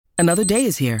Another day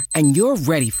is here, and you're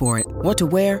ready for it. What to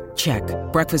wear? Check.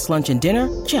 Breakfast, lunch, and dinner?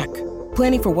 Check.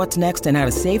 Planning for what's next and how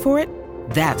to save for it?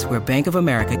 That's where Bank of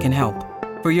America can help.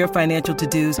 For your financial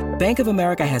to-dos, Bank of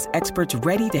America has experts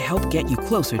ready to help get you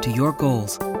closer to your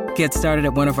goals. Get started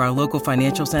at one of our local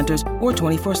financial centers or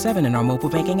 24/7 in our mobile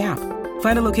banking app.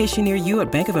 Find a location near you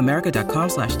at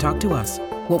bankofamerica.com/talktous.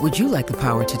 What would you like the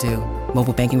power to do?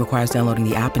 Mobile banking requires downloading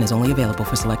the app and is only available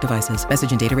for select devices.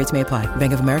 Message and data rates may apply.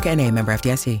 Bank of America N.A., member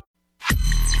FDIC.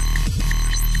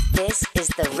 This is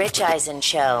the Rich Eisen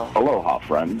Show. Aloha,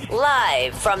 friends.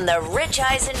 Live from the Rich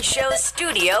Eisen Show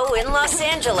studio in Los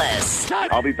Angeles.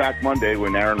 I'll be back Monday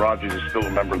when Aaron Rodgers is still a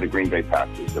member of the Green Bay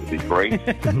Packers. It'll be great.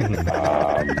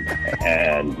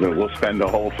 And we'll spend the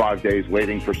whole 5 days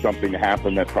waiting for something to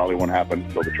happen that probably won't happen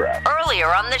until the draft. Earlier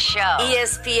on the show,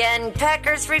 ESPN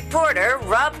Packers reporter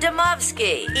Rob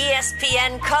Demovsky,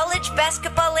 ESPN college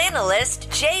basketball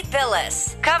analyst Jay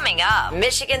Billis. Coming up,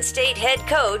 Michigan State head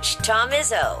coach Tom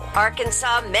Izzo,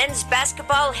 Arkansas men's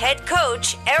basketball head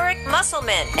coach Eric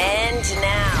Musselman. And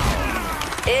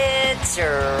now, it's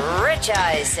Rich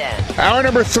Eisen. Hour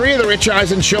number 3 of the Rich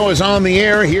Eisen Show is on the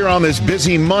air here on this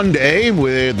busy Monday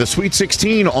with the Sweet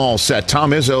 16 all set.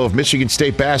 Tom Izzo of Michigan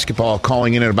State basketball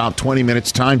calling in about 20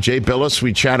 minutes time. Jay Billis,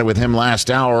 we chatted with him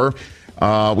last hour.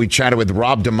 We chatted with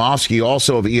Rob Demovsky,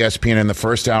 also of ESPN, in the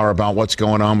first hour about what's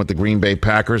going on with the Green Bay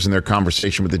Packers and their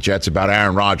conversation with the Jets about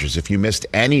Aaron Rodgers. If you missed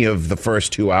any of the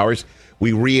first 2 hours,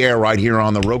 we re-air right here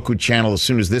on the Roku channel as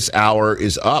soon as this hour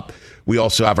is up. We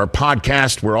also have our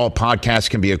podcast where all podcasts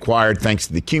can be acquired thanks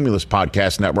to the Cumulus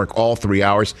Podcast Network, all 3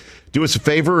 hours. Do us a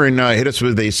favor and hit us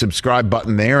with a subscribe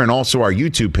button there, and also our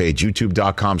YouTube page,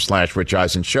 youtube.com/Rich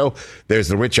Eisen Show. There's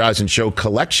the Rich Eisen Show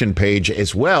collection page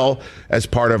as well as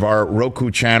part of our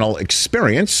Roku channel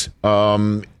experience.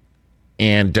 And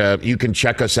you can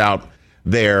check us out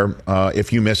there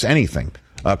if you miss anything.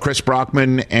 Chris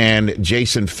Brockman and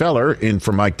Jason Feller in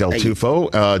for Mike Del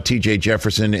Tufo, TJ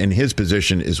Jefferson in his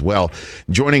position as well.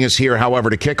 Joining us here,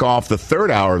 however, to kick off the third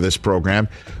hour of this program,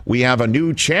 we have a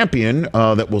new champion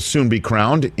that will soon be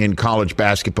crowned in college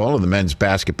basketball in the men's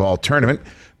basketball tournament,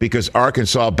 because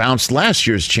Arkansas bounced last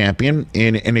year's champion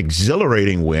in an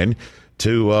exhilarating win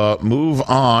to move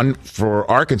on for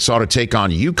Arkansas to take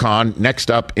on UConn next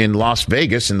up in Las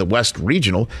Vegas in the West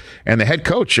Regional. And the head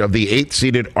coach of the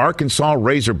 8th-seeded Arkansas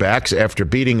Razorbacks, after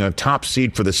beating a top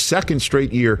seed for the second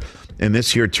straight year in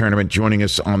this year tournament, joining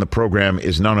us on the program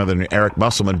is none other than Eric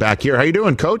Musselman back here. How you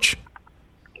doing, Coach?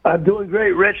 I'm doing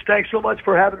great, Rich. Thanks so much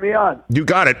for having me on. You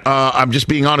got it. I'm just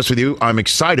being honest with you. I'm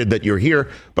excited that you're here,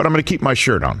 but I'm going to keep my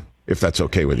shirt on, if that's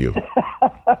okay with you.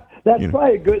 That's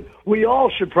probably good. We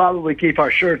all should probably keep our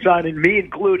shirts on, and me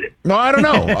included. No, I don't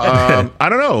know. I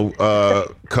don't know,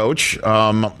 Coach.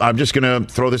 I'm just going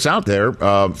to throw this out there.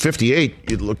 58.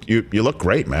 You look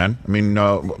great, man. I mean,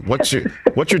 what's your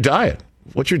diet?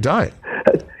 What's your diet,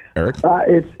 Eric?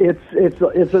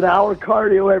 It's an hour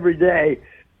cardio every day.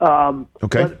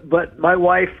 Okay. But my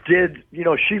wife did.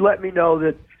 She let me know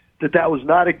that was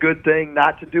not a good thing,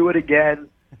 not to do it again.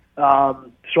 So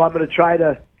I'm going to try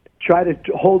to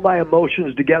hold my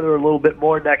emotions together a little bit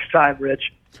more next time,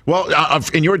 Rich. Well,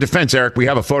 in your defense, Eric, we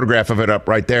have a photograph of it up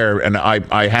right there, and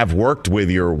I have worked with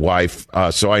your wife,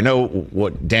 so I know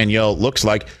what Danielle looks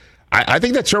like. I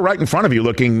think that's her right in front of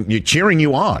you, cheering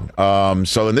you on.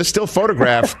 So in this still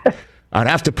photograph, I'd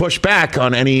have to push back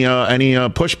on any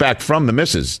pushback from the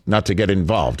missus, not to get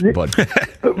involved. But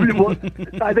well,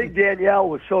 I think Danielle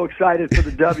was so excited for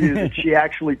the W that she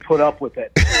actually put up with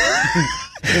it.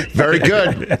 Very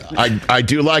good. I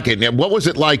do like it. Now, what was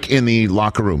it like in the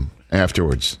locker room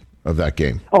afterwards of that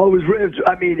game? Oh, it was.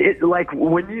 I mean, like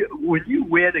when you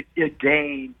win a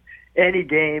game, any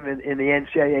game in the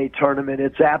NCAA tournament,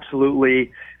 it's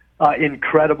absolutely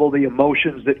incredible, the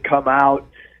emotions that come out.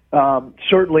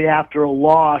 Certainly after a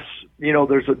loss,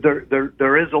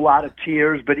 there is a lot of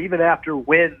tears, but even after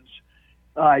wins,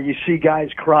 you see guys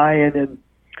crying,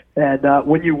 and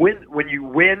when you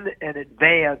win and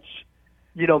advance,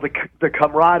 the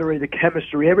camaraderie, the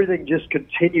chemistry, everything just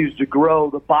continues to grow.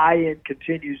 The buy-in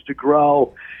continues to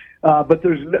grow, but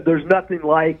there's nothing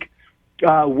like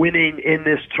winning in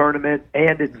this tournament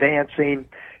and advancing,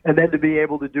 and then to be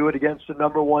able to do it against the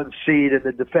number 1 seed and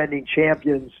the defending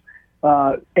champions.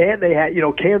 And they had,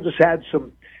 Kansas had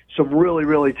some really,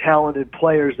 really talented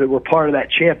players that were part of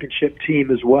that championship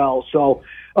team as well. So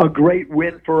a great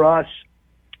win for us.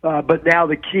 But now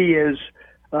the key is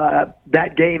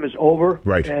that game is over,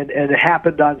 right? And it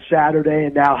happened on Saturday.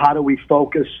 And now how do we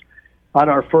focus on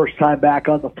our first time back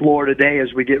on the floor today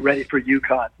as we get ready for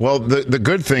UConn. Well, the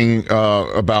good thing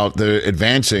about the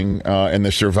advancing and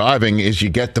the surviving is you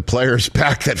get the players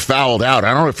back that fouled out.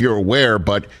 I don't know if you're aware,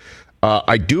 but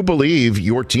I do believe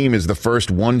your team is the first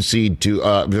team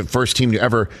to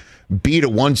ever beat a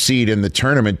 1 seed in the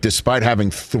tournament despite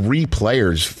having 3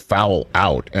 players foul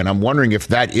out. And I'm wondering if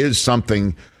that is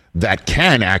something that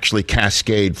can actually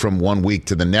cascade from 1 week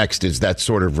to the next, is that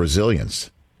sort of resilience,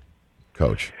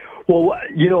 Coach? Well,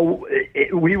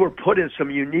 we were put in some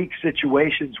unique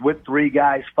situations with 3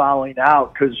 guys fouling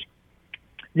out because,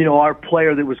 our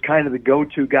player that was kind of the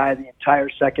go-to guy the entire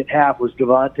second half was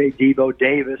Devontae Devo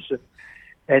Davis,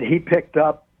 and he picked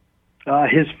up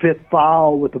his 5th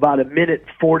foul with about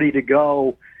 1:40 to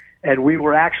go, and we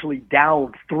were actually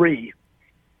down 3,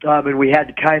 and we had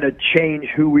to kind of change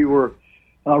who we were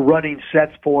running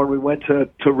sets for. We went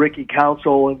to Ricky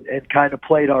Council and kind of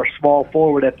played our small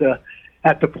forward at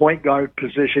the point guard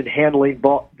position, handling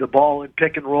the ball in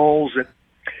pick and rolls.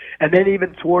 And then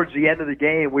even towards the end of the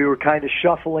game, we were kind of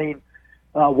shuffling.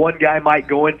 One guy might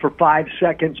go in for 5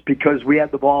 seconds because we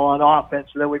had the ball on offense,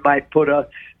 and then we might put a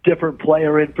different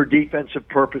player in for defensive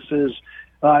purposes.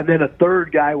 And then a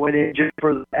third guy went in just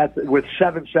with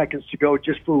 7 seconds to go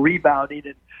just for rebounding.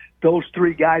 And those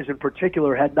 3 guys in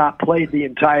particular had not played the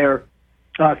entire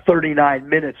 39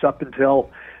 minutes up until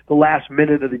the last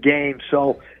minute of the game.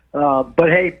 So, but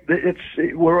hey,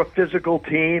 we're a physical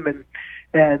team,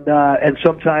 and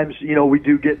sometimes we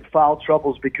do get in foul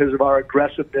troubles because of our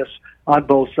aggressiveness on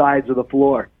both sides of the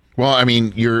floor. Well, I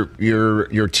mean,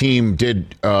 your team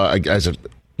did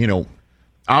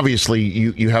obviously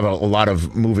you have a lot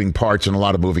of moving parts and a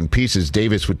lot of moving pieces.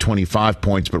 Davis with 25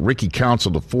 points, but Ricky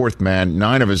Council, the 4th man,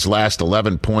 9 of his last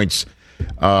 11 points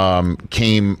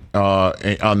came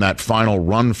on that final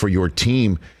run for your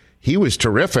team. He was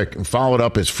terrific and followed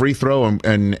up his free throw,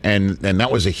 and that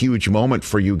was a huge moment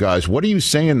for you guys. What do you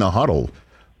say in the huddle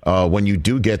when you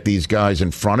do get these guys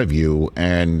in front of you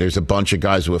and there's a bunch of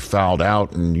guys who have fouled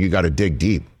out and you got to dig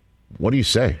deep? What do you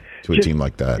say to a team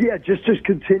like that? Yeah, just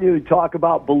continue to talk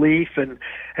about belief and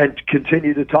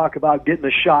continue to talk about getting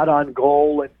a shot on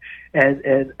goal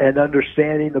and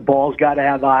understanding the ball's got to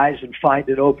have eyes and find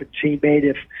an open teammate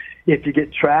if you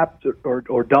get trapped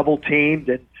or double teamed.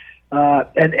 And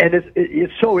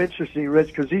it's so interesting, Rich,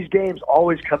 because these games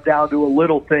always come down to a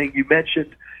little thing. You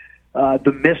mentioned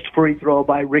the missed free throw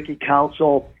by Ricky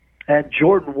Council, and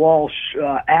Jordan Walsh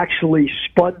actually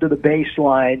spun to the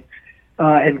baseline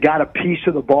and got a piece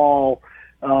of the ball,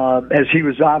 as he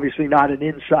was obviously not an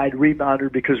inside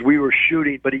rebounder because we were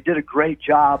shooting, but he did a great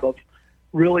job of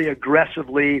really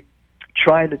aggressively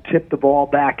trying to tip the ball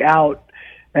back out.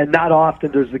 And not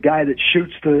often does the guy that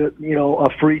shoots a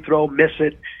free throw miss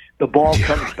it. The ball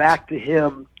comes back to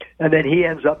him, and then he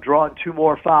ends up drawing 2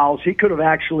 more fouls. He could have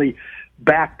actually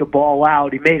backed the ball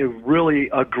out. He made a really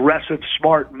aggressive,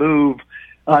 smart move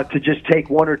to just take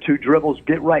 1 or 2 dribbles,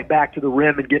 get right back to the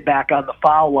rim, and get back on the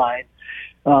foul line.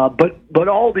 But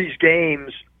all these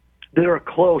games that are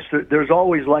close, there's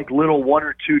always like little 1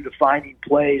 or 2 defining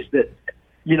plays that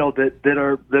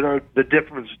are the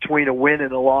difference between a win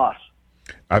and a loss.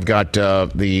 I've got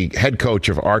the head coach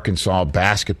of Arkansas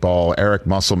basketball, Eric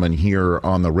Musselman, here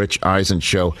on the Rich Eisen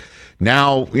Show.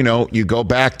 Now, you go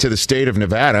back to the state of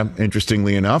Nevada,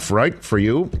 interestingly enough, right, for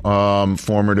you,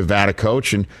 former Nevada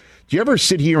coach. And do you ever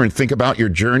sit here and think about your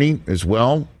journey as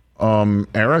well,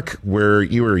 Eric, where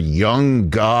you were a young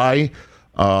guy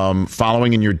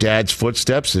following in your dad's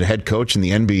footsteps, a head coach in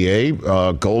the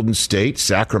NBA, Golden State,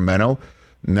 Sacramento.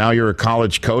 Now you're a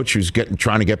college coach who's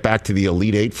trying to get back to the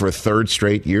Elite Eight for a 3rd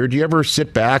straight year. Do you ever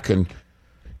sit back and,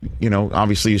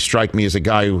 obviously you strike me as a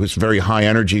guy who is very high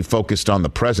energy, focused on the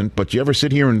present, but do you ever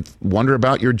sit here and wonder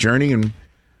about your journey and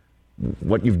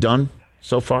what you've done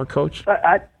so far, Coach?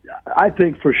 I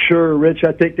think for sure, Rich.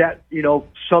 I think that,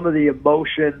 some of the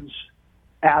emotions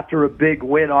after a big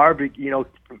win are,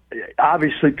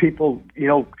 obviously people,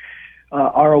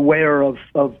 are aware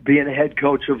of being a head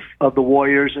coach of the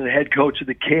Warriors and a head coach of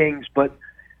the Kings. But,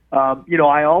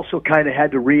 I also kind of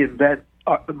had to reinvent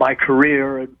my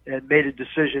career and made a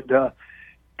decision to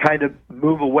kind of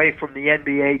move away from the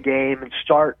NBA game and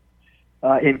start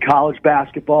in college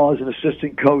basketball as an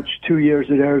assistant coach, 2 years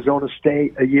at Arizona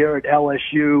State, a year at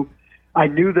LSU. I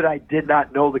knew that I did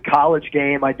not know the college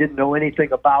game. I didn't know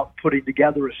anything about putting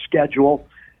together a schedule,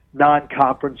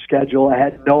 non-conference schedule. I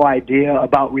had no idea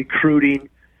about recruiting.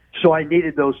 So I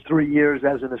needed those 3 years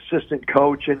as an assistant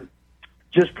coach. And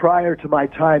just prior to my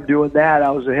time doing that,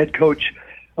 I was a head coach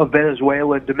of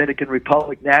Venezuela and Dominican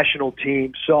Republic national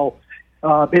team. So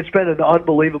it's been an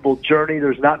unbelievable journey.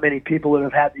 There's not many people that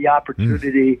have had the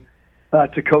opportunity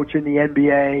to coach in the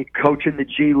NBA, coach in the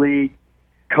G League,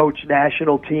 coach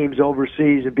national teams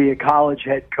overseas, and be a college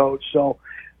head coach. So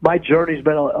my journey's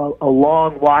been a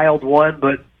long, wild one,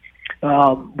 but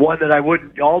one that I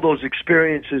wouldn't. All those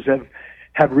experiences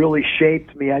have really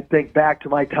shaped me. I think back to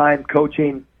my time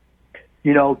coaching.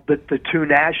 The two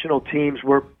national teams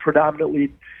were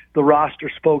predominantly the roster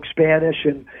spoke Spanish,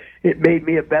 and it made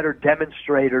me a better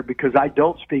demonstrator because I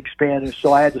don't speak Spanish,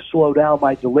 so I had to slow down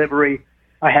my delivery.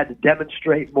 I had to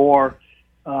demonstrate more.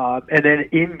 And then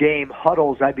in-game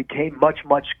huddles, I became much,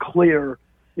 much clearer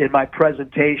in my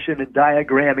presentation and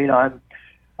diagramming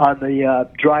on the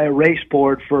dry erase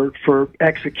board for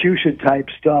execution type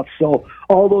stuff. So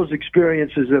all those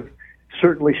experiences have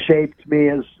certainly shaped me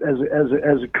as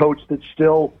a coach that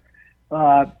still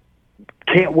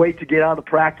can't wait to get on the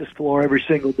practice floor every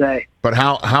single day. But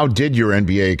how did your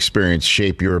NBA experience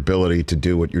shape your ability to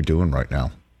do what you're doing right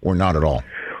now, or not at all?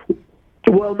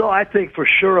 Well, no, I think for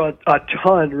sure a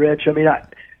ton, Rich. I mean,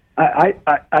 I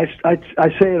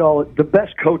say it all. The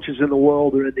best coaches in the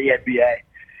world are in the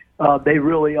NBA. They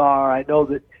really are. I know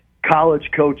that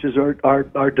college coaches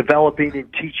are developing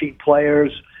and teaching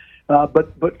players,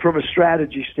 but from a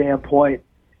strategy standpoint,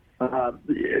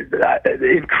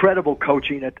 incredible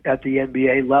coaching at the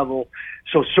NBA level.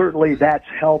 So certainly that's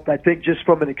helped. I think just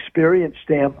from an experience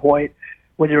standpoint,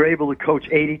 when you're able to coach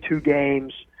 82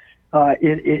 games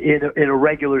in a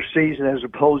regular season as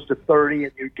opposed to 30,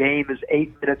 and your game is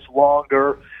 8 minutes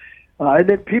longer. And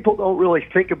then people don't really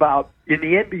think about, in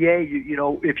the NBA, you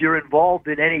know, if you're involved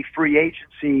in any free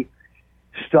agency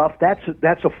stuff, that's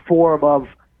a form of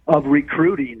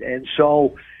recruiting. And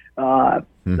so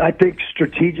I think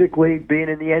strategically being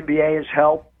in the NBA has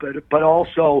helped, but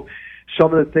also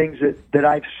some of the things that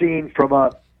I've seen from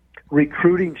a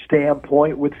recruiting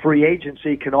standpoint with free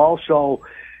agency can also,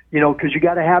 you know, because you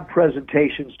got to have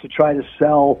presentations to try to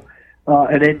sell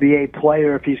an NBA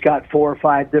player if he's got 4 or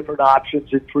 5 different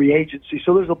options in free agency.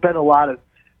 So there's been a lot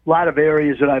of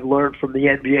areas that I've learned from the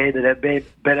NBA that have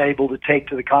been able to take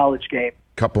to the college game.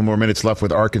 Couple more minutes left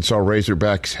with Arkansas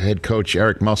Razorbacks head coach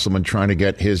Eric Musselman trying to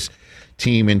get his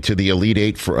team into the Elite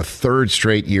Eight for a third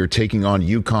straight year, taking on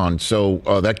UConn. So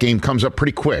that game comes up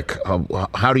pretty quick.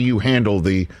 How do you handle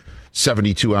the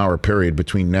 72-hour period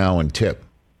between now and tip?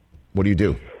 What do you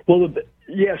do? Well,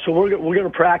 yeah, so we're going to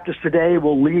practice today.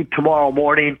 We'll leave tomorrow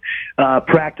morning,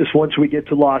 practice once we get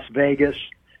to Las Vegas.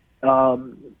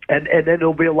 And then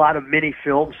there'll be a lot of mini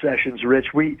film sessions,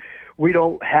 Rich. We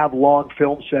don't have long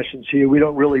film sessions here. We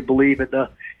don't really believe in the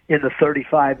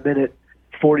 35-minute,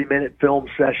 40-minute film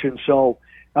session. So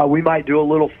we might do a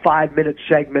little 5-minute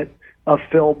segment of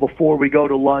film before we go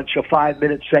to lunch, a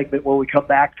 5-minute segment when we come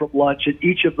back from lunch. And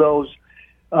each of those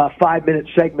 5-minute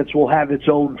segments will have its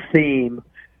own theme.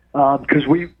 Because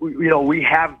we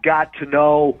have got to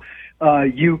know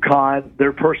UConn,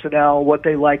 their personnel, what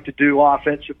they like to do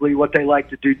offensively, what they like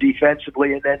to do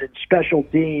defensively, and then in special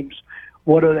teams,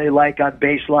 what are they like on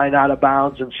baseline out of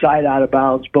bounds and side out of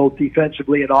bounds, both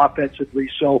defensively and offensively.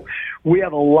 So we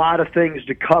have a lot of things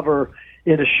to cover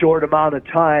in a short amount of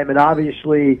time, and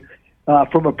obviously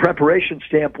from a preparation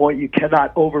standpoint, you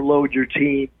cannot overload your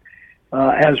team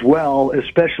as well,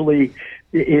 especially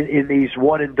in these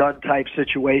one-and-done type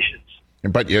situations.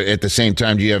 But at the same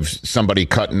time, do you have somebody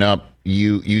cutting up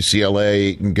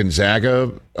UCLA and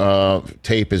Gonzaga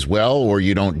tape as well, or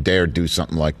you don't dare do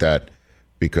something like that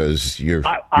because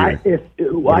I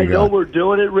know we're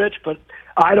doing it, Rich, but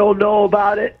I don't know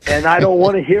about it, and I don't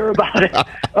want to hear about it.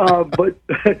 But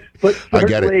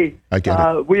certainly, I get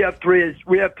it. We have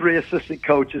three assistant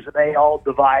coaches, and they all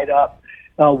divide up.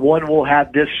 One will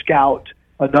have this scout.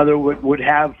 Another would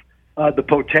have the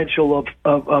potential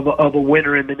of a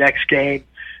winner in the next game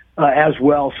as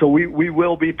well. So we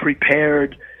will be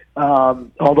prepared,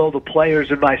 although the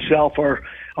players and myself are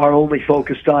only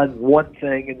focused on one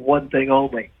thing and one thing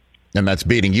only. And that's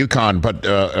beating UConn. But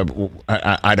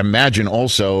I'd imagine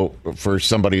also for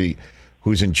somebody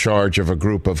who's in charge of a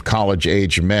group of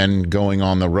college-age men going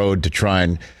on the road to try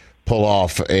and pull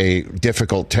off a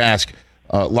difficult task,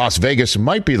 Las Vegas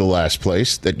might be the last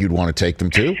place that you'd want to take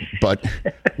them to, but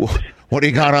what do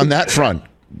you got on that front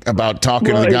about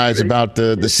talking to the guys about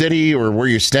the city or where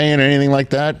you're staying or anything like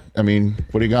that? I mean,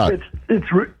 what do you got?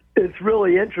 It's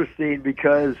really interesting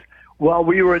because while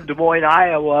we were in Des Moines,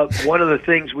 Iowa, one of the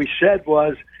things we said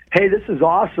was, hey, this is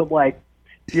awesome. Like,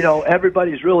 you know,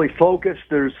 everybody's really focused.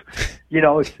 There's, you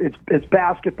know, it's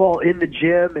basketball in the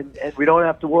gym, and we don't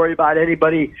have to worry about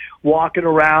anybody walking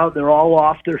around. They're all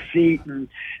off their feet, and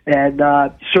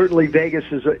certainly Vegas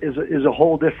is a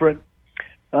whole different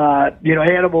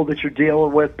animal that you're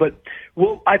dealing with. But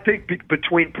I think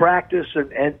between practice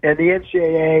and the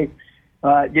NCAA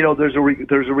there's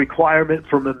a requirement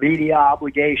from a media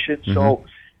obligation. Mm-hmm. So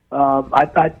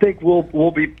I think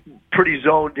we'll be pretty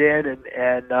zoned in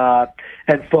and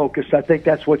focused. I think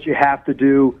that's what you have to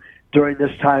do during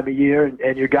this time of year,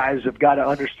 and your guys have got to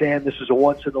understand this is a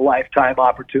once-in-a-lifetime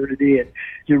opportunity, and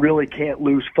you really can't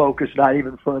lose focus, not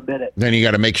even for a minute. Then you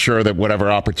got to make sure that whatever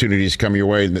opportunities come your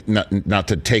way, not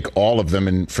to take all of them,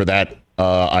 and for that,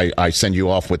 I send you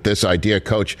off with this idea,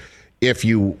 Coach. If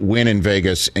you win in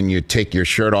Vegas and you take your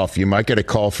shirt off, you might get a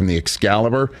call from the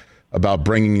Excalibur about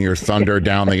bringing your Thunder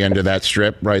down the end of that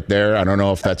strip right there. I don't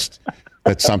know if that's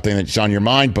something that's on your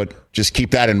mind, but just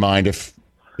keep that in mind if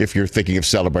you're thinking of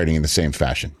celebrating in the same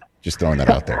fashion. Just throwing that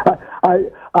out there.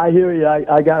 I hear you.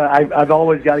 I've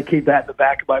always got to keep that in the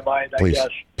back of my mind. Please, I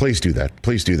guess. Please do that.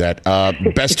 Please do that.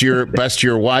 Best to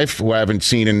your wife, who I haven't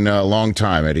seen in a long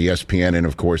time at ESPN and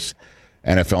of course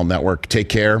NFL Network. Take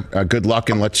care. Good luck,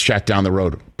 and let's chat down the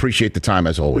road. Appreciate the time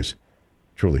as always.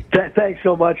 Truly. Thanks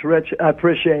so much, Rich. I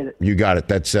appreciate it. You got it.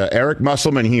 That's Eric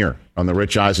Musselman here on the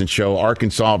Rich Eisen Show.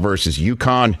 Arkansas versus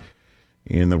UConn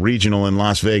in the regional in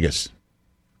Las Vegas.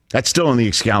 That's still in the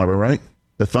Excalibur, right?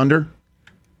 The Thunder?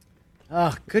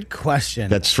 Oh, good question.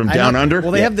 That's from down under?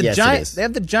 Well, they have the Giants. They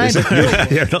have the Giants.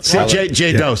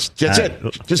 Jay Dose. That's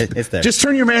it. Just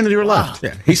turn your man to your left.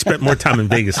 Yeah, he spent more time in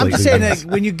Vegas. I'm just saying that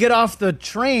when you get off the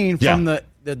train from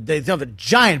they have the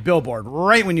giant billboard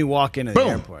right when you walk into the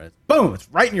airport. Boom! It's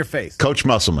right in your face. Coach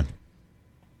Musselman.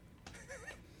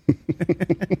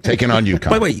 Taking on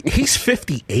UConn. Wait, he's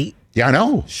 58? Yeah, I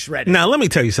know. Shredded. Now, let me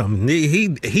tell you something.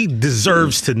 He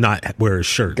deserves to not wear a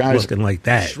shirt looking like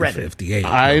that. Shredded. 58.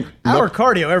 I work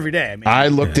cardio every day. I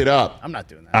looked it up. I'm not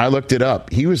doing that. I looked it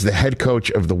up. He was the head coach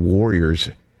of the Warriors.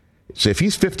 So if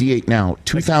he's 58 now,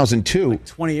 2002, like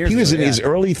 20 years he was ago, in his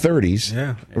early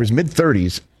 30s, or his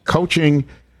mid-30s, coaching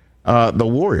the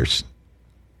Warriors.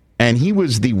 And he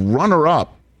was the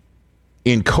runner-up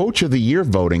in Coach of the Year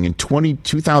voting in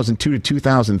 2002 to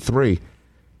 2003.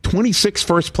 26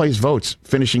 first-place votes,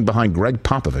 finishing behind Greg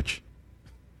Popovich.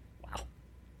 Wow.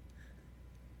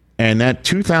 And that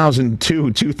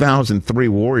 2002-2003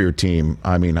 Warrior team,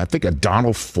 I mean, I think a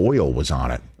Donald Foyle was on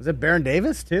it. Was it Baron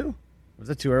Davis, too? Or was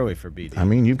it too early for BD? I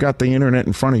mean, you've got the internet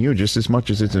in front of you just as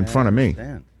much as it's in front of me.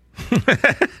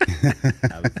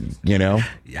 You know?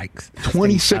 Yikes.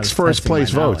 26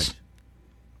 first-place votes.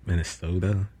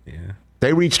 Minnesota, yeah.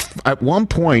 They reached, at one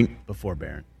point... Before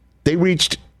Baron. They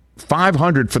reached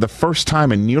 500 for the first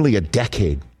time in nearly a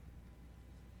decade.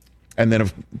 And then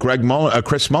if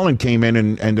Chris Mullen came in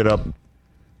and ended up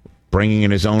bringing in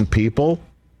his own people.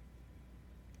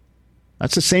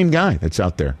 That's the same guy that's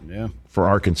out there for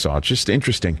Arkansas. It's just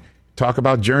interesting. Talk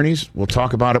about journeys. We'll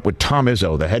talk about it with Tom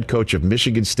Izzo, the head coach of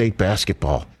Michigan State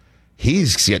basketball.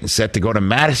 He's getting set to go to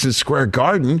Madison Square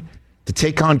Garden to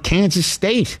take on Kansas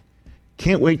State.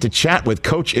 Can't wait to chat with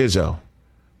Coach Izzo,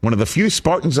 one of the few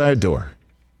Spartans I adore.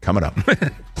 Coming up.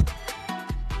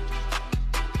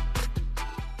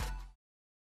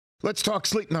 Let's talk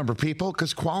Sleep Number, people,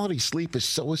 because quality sleep is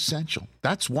so essential.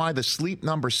 That's why the Sleep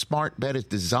Number smart bed is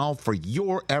designed for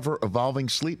your ever-evolving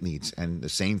sleep needs, and the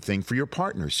same thing for your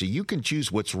partner, so you can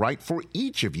choose what's right for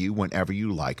each of you whenever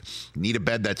you like. Need a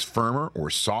bed that's firmer or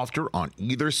softer on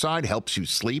either side, helps you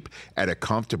sleep at a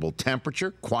comfortable temperature,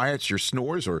 quiets your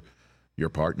snores or your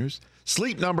partner's?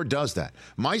 Sleep Number does that.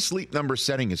 My Sleep Number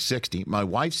setting is 60. My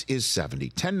wife's is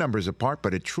 70. 10 numbers apart,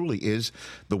 but it truly is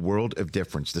the world of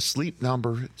difference. The Sleep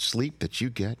Number sleep that you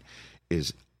get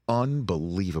is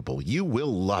unbelievable. You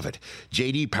will love it.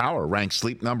 J.D. Power ranks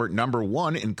Sleep Number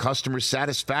 #1 in customer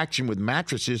satisfaction with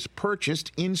mattresses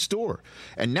purchased in store.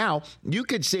 And now you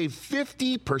could save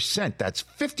 50%. That's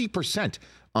 50%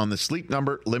 on the Sleep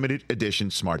Number Limited Edition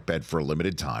Smart Bed for a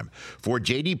limited time. For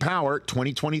J.D. Power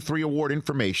 2023 award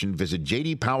information, visit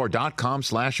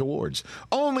jdpower.com/awards.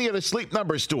 Only at a Sleep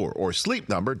Number store or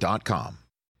sleepnumber.com.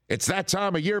 It's that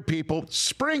time of year, people.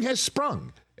 Spring has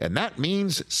sprung, and that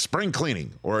means spring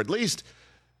cleaning, or at least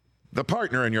the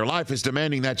partner in your life is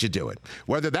demanding that you do it.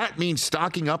 Whether that means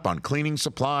stocking up on cleaning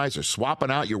supplies or swapping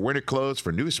out your winter clothes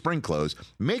for new spring clothes,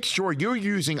 make sure you're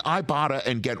using Ibotta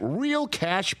and get real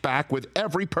cash back with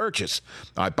every purchase.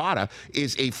 Ibotta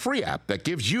is a free app that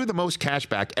gives you the most cash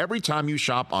back every time you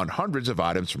shop on hundreds of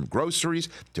items, from groceries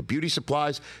to beauty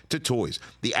supplies to toys.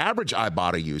 The average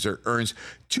Ibotta user earns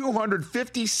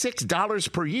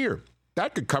 $256 per year.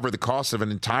 That could cover the cost of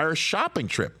an entire shopping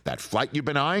trip, that flight you've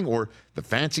been eyeing, or the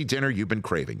fancy dinner you've been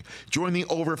craving. Join the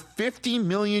over 50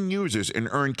 million users and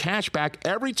earn cash back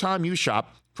every time you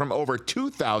shop from over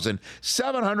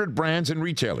 2,700 brands and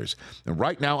retailers. And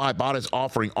right now, Ibotta is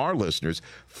offering our listeners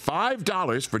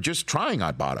 $5 for just trying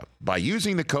Ibotta by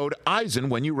using the code EISEN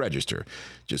when you register.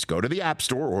 Just go to the App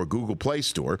Store or Google Play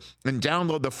Store and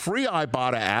download the free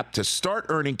Ibotta app to start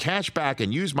earning cash back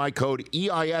and use my code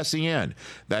EISEN.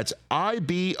 That's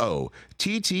IBOTTA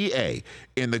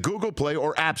in the Google Play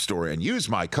or App Store and use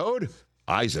my code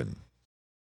EISEN.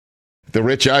 The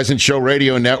Rich Eisen Show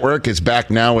Radio Network is back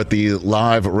now with the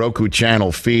live Roku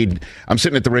channel feed. I'm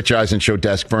sitting at the Rich Eisen Show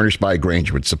desk furnished by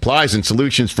Grainger with supplies and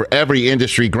solutions for every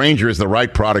industry. Grainger is the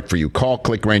right product for you. Call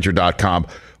clickgrainger.com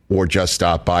or just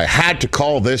stop by. Had to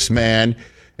call this man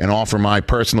and offer my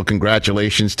personal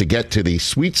congratulations to get to the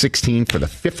Sweet 16 for the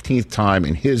 15th time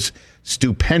in his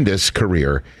stupendous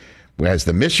career, as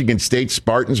the Michigan State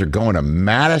Spartans are going to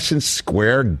Madison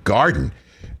Square Garden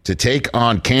to take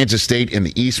on Kansas State in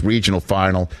the East Regional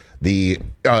Final, the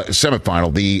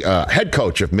semifinal. The head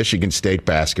coach of Michigan State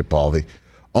basketball, the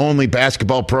only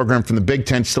basketball program from the Big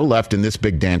Ten still left in this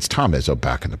big dance, Tom Izzo,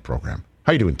 back in the program.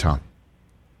 How you doing, Tom?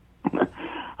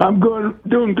 I'm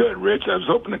doing good, Rich. I was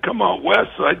hoping to come out west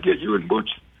so I'd get you and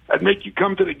Mooch. I'd make you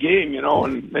come to the game,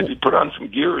 and maybe put on some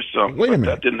gear or something. Wait a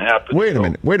minute. That didn't happen. Wait a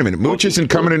minute. Mooch isn't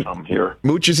coming in. I'm here.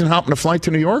 Mooch isn't hopping a flight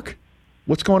to New York?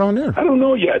 What's going on there? I don't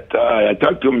know yet. I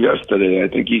talked to him yesterday. I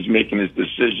think he's making his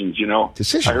decisions,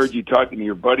 Decisions? I heard you talking to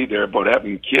your buddy there about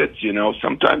having kids,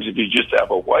 Sometimes if you just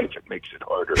have a wife, it makes it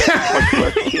harder. Much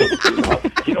less kids,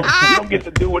 You don't get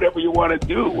to do whatever you want to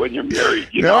do when you're married,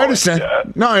 No, I understand.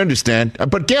 I understand.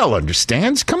 But Gail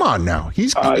understands. Come on now.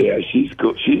 Yeah, she's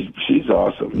cool. She's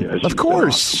awesome. Yeah, of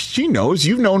course. Awesome. She knows.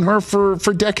 You've known her for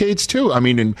decades, too. I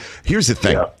mean, and here's the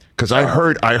thing. Yeah. Because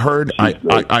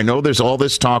I know there's all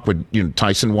this talk with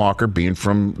Tyson Walker being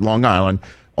from Long Island,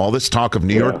 all this talk of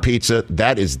New York pizza.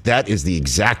 That is the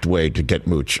exact way to get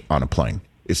Mooch on a plane,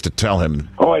 is to tell him.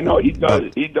 Oh, I know he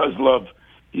does. He loves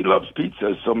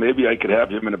pizza, so maybe I could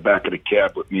have him in the back of the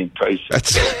cab with me and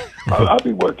Tyson. I'll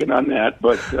be working on that,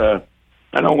 but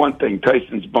I know one thing: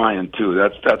 Tyson's buying too.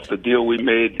 That's the deal we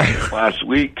made last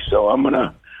week. So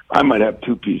I might have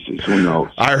two pieces. Who knows?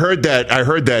 I heard that.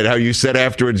 How you said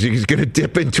afterwards he's going to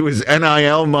dip into his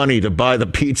NIL money to buy the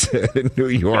pizza in New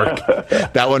York.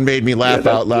 That one made me laugh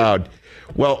out loud.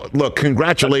 Well, look,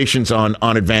 congratulations on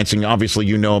advancing. Obviously,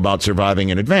 you know about surviving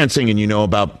and advancing, and you know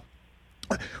about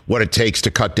what it takes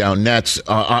to cut down nets.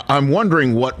 I'm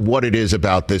wondering what it is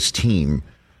about this team,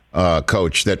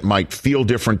 Coach, that might feel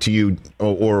different to you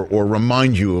or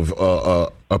remind you of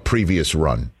a previous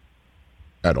run.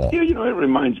 At all. Yeah, it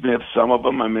reminds me of some of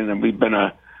them. I mean, we've been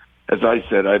as I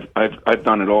said, I've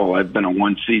done it all. I've been a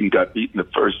 1 seed and got beaten the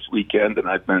first weekend, and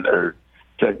I've been a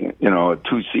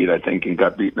 2 seed, I think, and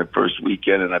got beaten the first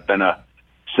weekend, and I've been a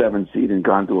 7 seed and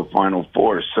gone to a Final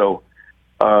Four. So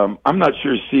I'm not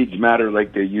sure seeds matter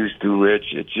like they used to,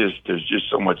 Rich. It's just there's just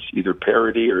so much either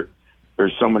parity or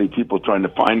there's so many people trying to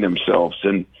find themselves.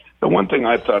 And the one thing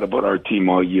I've thought about our team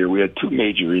all year, we had 2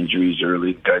 major injuries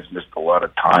early. The guys missed a lot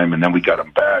of time, and then we got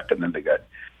them back, and then they got,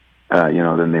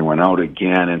 then they went out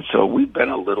again. And so we've been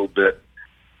a little bit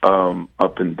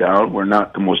up and down. We're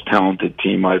not the most talented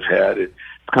team I've had. It's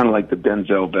kind of like the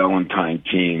Denzel Valentine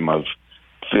team of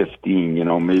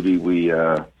 15. Maybe we,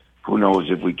 who knows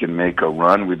if we can make a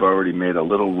run. We've already made a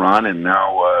little run, and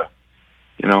now,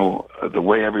 the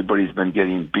way everybody's been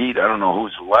getting beat, I don't know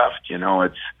who's left.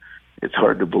 It's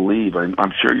hard to believe.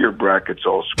 I'm sure your bracket's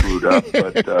all screwed up,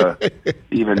 but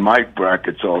even my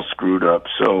bracket's all screwed up.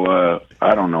 So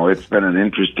I don't know. It's been an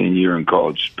interesting year in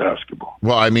college basketball.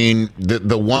 Well, I mean,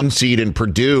 the 1 seed in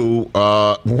Purdue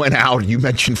went out. You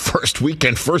mentioned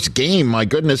first game, my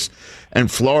goodness. And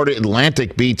Florida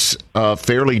Atlantic beats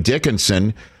Fairleigh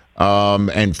Dickinson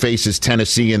and faces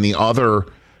Tennessee in the other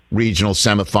regional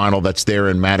semifinal that's there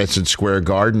in Madison Square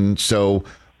Garden. So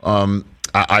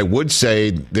I would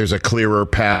say there's a clearer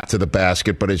path to the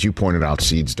basket, but as you pointed out,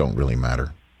 seeds don't really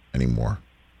matter anymore.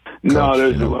 No,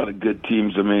 there's a lot of good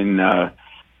teams. I mean,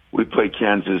 we played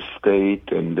Kansas State,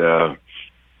 and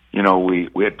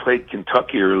we had played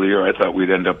Kentucky earlier. I thought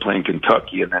we'd end up playing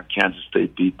Kentucky, and then Kansas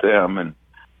State beat them, and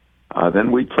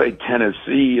then we played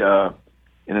Tennessee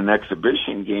in an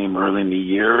exhibition game early in the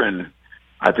year, and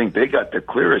I think they got the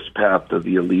clearest path to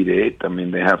the Elite Eight. I mean,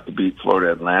 they have to beat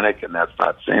Florida Atlantic, and that's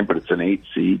not the same, but it's an 8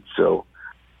 seed. So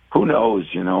who knows?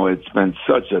 It's been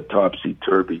such a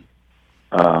topsy-turvy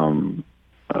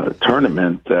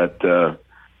tournament that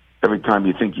every time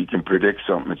you think you can predict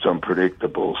something, it's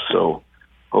unpredictable. So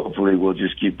hopefully we'll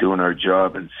just keep doing our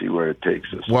job and see where it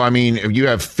takes us. Well, I mean, you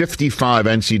have 55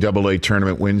 NCAA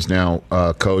tournament wins now,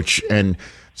 Coach, and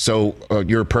So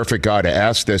you're a perfect guy to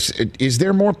ask this. Is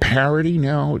there more parity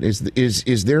now?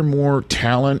 Is there more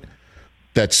talent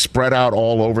that's spread out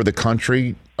all over the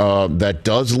country that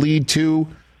does lead to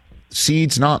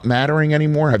seeds not mattering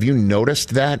anymore? Have you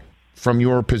noticed that from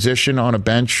your position on a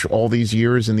bench all these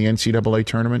years in the NCAA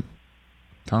tournament,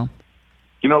 Tom?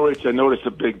 Rich, I noticed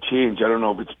a big change. I don't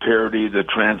know if it's parity, the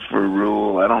transfer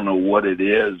rule. I don't know what it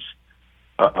is.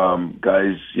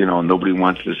 Guys, nobody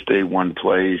wants to stay one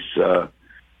place.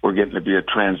 We're getting to be a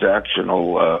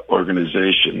transactional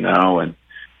organization now, and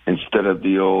instead of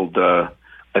the old,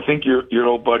 I think your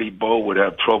old buddy Bo would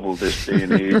have trouble this day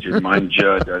and age, and mine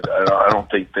Judd. I don't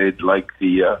think they'd like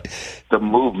the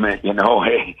movement.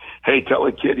 Hey, tell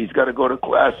a kid he's got to go to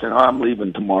class, and I'm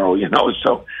leaving tomorrow.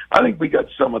 So I think we got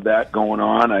some of that going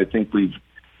on. I think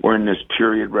we're in this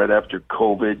period right after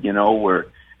COVID, where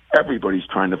everybody's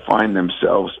trying to find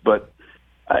themselves. But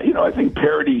I think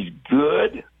parity's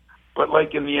good. But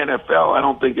like in the NFL, I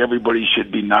don't think everybody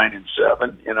should be 9-7,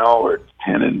 or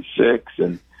 10-6,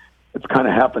 and it's kind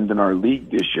of happened in our league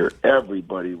this year.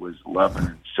 Everybody was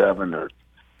 11-7 or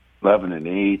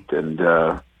 11-8, and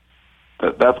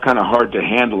that's kind of hard to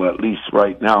handle, at least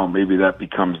right now. Maybe that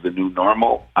becomes the new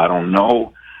normal. I don't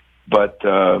know, but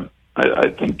I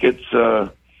think it's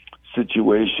a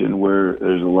situation where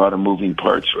there's a lot of moving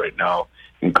parts right now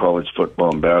in college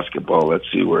football and basketball. Let's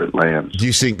see where it lands. Do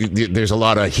you think there's a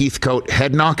lot of Heathcote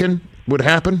head knocking would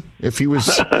happen if he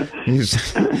was, Yeah,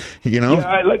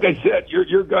 like I said,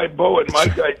 your guy Bo and my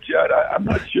guy Judd, I'm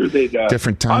not sure they'd.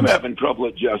 Different times. I'm having trouble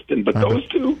adjusting, but those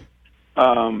two,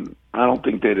 I don't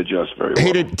think they'd adjust very well.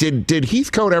 Hey, did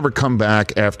Heathcote ever come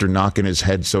back after knocking his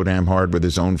head so damn hard with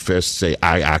his own fist, say,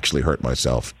 I actually hurt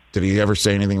myself? Did he ever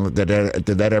say anything? Did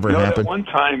that ever happen? That one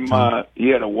time he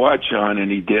had a watch on and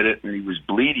he did it and he was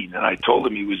bleeding, and I told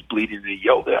him he was bleeding and he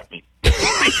yelled at me.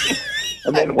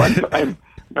 And then one time,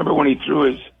 remember when he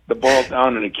threw the ball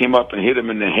down and it came up and hit him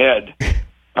in the head?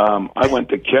 I went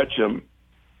to catch him,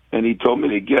 and he told me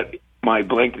to get my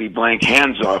blankety blank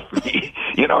hands off me.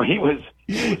 He was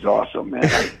awesome, man.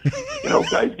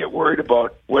 Guys get worried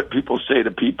about what people say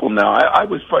to people now. I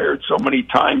was fired so many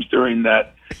times during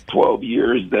that 12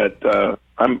 years that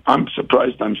I'm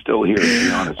surprised I'm still here, to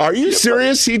be honest. Are you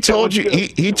serious? He told you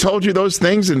he told you those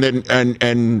things, and then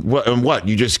and what?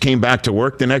 You just came back to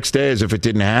work the next day as if it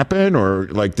didn't happen, or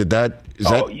like yeah.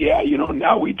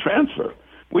 Now we transfer.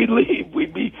 We'd leave.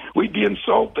 We'd be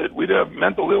insulted. We'd have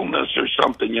mental illness or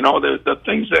something. The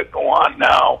things that go on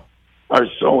now are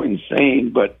so insane.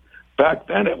 But back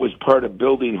then, it was part of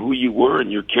building who you were and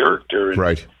your character. And,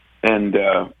 right. And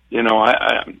you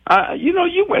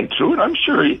went through it. I'm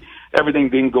sure everything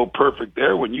didn't go perfect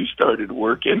there when you started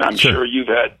working. I'm sure you've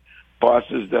had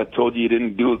bosses that told you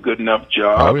didn't do a good enough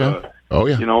job. Oh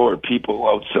yeah. Or people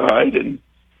outside, and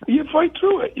you fight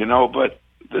through it. But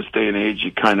this day and age,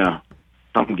 you kind of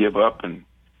don't give up and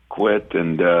quit,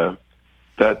 and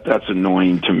that's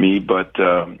annoying to me. But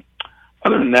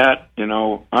other than that,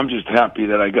 I'm just happy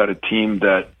that I got a team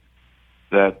that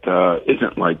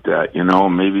isn't like that.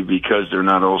 Maybe because they're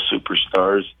not all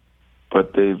superstars,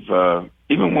 but they've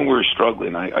even when we were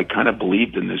struggling, I kind of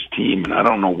believed in this team, and I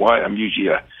don't know why. I'm usually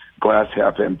a glass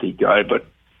half empty guy, but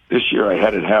this year I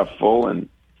had it half full, and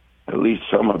at least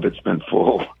some of it's been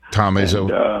full. Tom Izzo.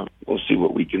 And, we'll see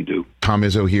what we can do. Tom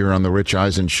Izzo here on the Rich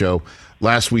Eisen Show.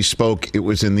 Last we spoke, it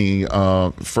was in the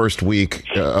first week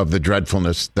of the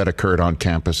dreadfulness that occurred on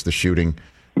campus, the shooting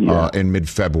in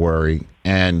mid-February.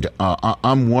 And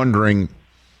I'm wondering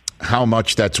how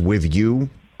much that's with you,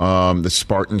 the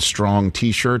Spartan Strong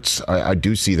T-shirts. I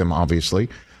do see them, obviously.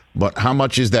 But how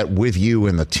much is that with you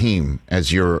and the team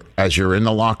as you're in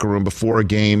the locker room before a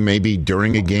game, maybe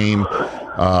during a game,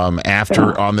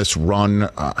 after on this run?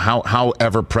 How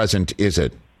ever present is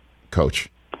it, Coach?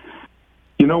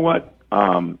 You know what?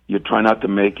 You try not to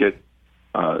make it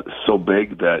so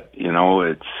big that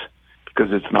it's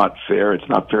because it's not fair. It's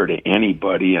not fair to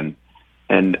anybody. And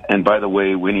by the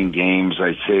way, winning games,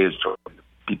 I say, is to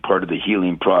be part of the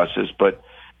healing process. But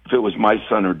if it was my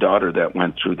son or daughter that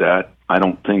went through that, I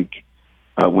don't think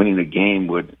winning a game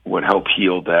would help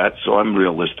heal that. So I'm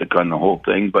realistic on the whole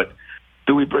thing. But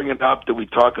do we bring it up? Do we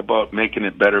talk about making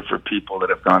it better for people that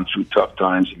have gone through tough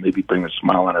times and maybe bring a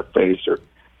smile on their face or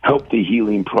help the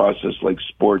healing process like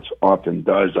sports often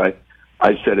does?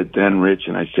 I said it then, Rich,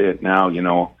 and I say it now.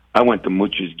 I went to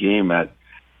Mooch's game at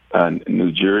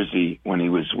New Jersey when he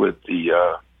was with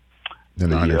the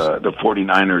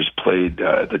 49ers played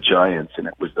the Giants, and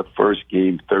it was the first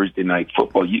game, Thursday night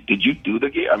football. Did you do the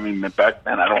game? I mean, back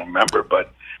then I don't remember,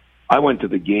 but I went to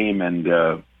the game, and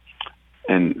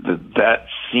that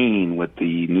scene with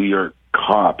the New York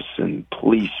cops and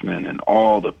policemen and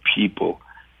all the people.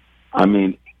 I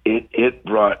mean, it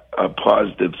brought a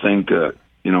positive thing to,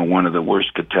 one of the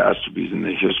worst catastrophes in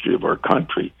the history of our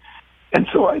country. And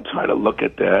so I try to look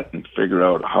at that and figure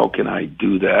out how can I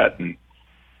do that.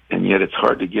 And yet it's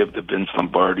hard to give the Vince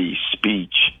Lombardi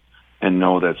speech and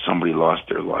know that somebody lost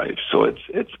their life. So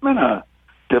it's been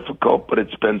difficult, but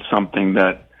it's been something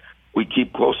that we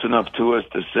keep close enough to us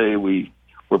to say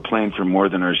we're playing for more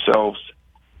than ourselves.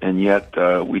 And yet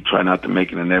we try not to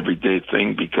make it an everyday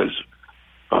thing because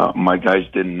my guys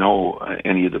didn't know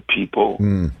any of the people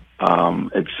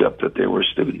except that they were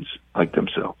students like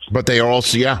themselves. But they are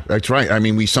also, yeah, that's right. I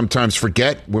mean, we sometimes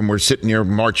forget when we're sitting here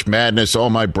March Madness, all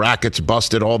my brackets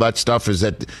busted, all that stuff, is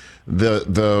that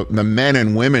the men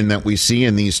and women that we see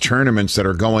in these tournaments that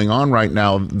are going on right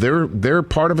now, they're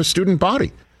part of a student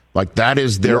body. Like that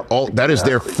is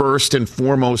their first and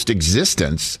foremost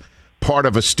existence, part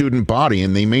of a student body,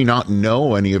 and they may not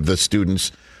know any of the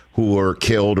students who are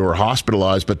killed or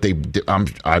hospitalized, but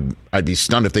I'd be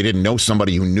stunned if they didn't know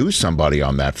somebody who knew somebody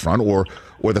on that front, or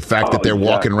the fact that they're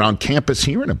walking around campus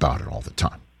hearing about it all the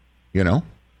time,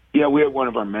 Yeah, we had one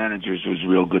of our managers who was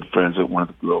real good friends with one of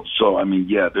the girls. So, I mean,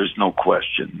 yeah, there's no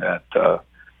question that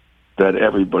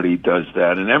everybody does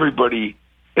that. And everybody,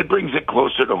 it brings it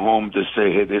closer to home to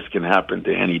say, hey, this can happen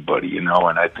to anybody, and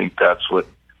I think that's what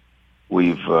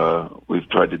we've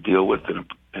tried to deal with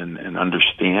and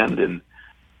understand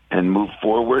and move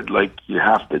forward like you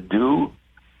have to do.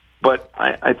 But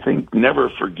I think never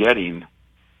forgetting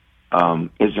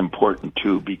is important,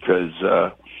 too, because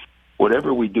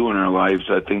whatever we do in our lives,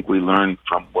 I think we learn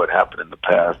from what happened in the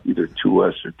past, either to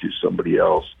us or to somebody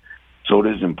else. So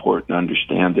it is important to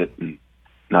understand it and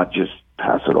not just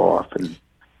pass it off. And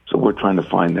so we're trying to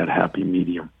find that happy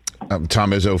medium. Tom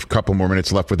Izzo, a couple more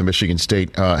minutes left with the Michigan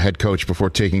State head coach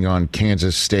before taking on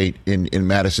Kansas State in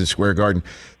Madison Square Garden.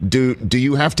 Do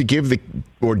you have to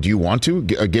do you want to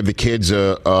give the kids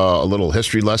a little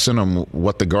history lesson on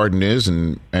what the Garden is,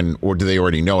 or do they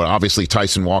already know it? Obviously,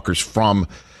 Tyson Walker's from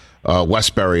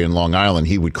Westbury in Long Island.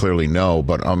 He would clearly know,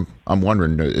 but I'm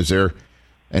wondering, is there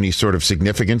any sort of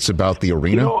significance about the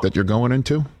arena that you're going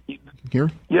into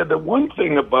here? Yeah, the one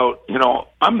thing about,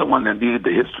 I'm the one that needed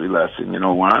the history lesson.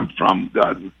 Where I'm from,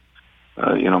 Madison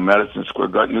Square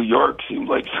Garden, New York seems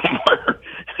like somewhere,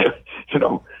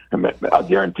 I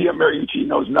guarantee you Mariucci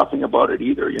knows nothing about it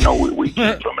either. We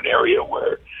came from an area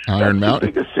where Iron that's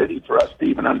Mountain. too big a city for us to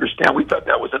even understand. We thought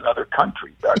that was another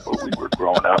country back when we were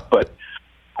growing up. But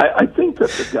I think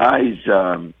that the guys,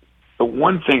 the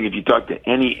one thing, if you talk to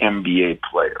any NBA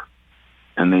player,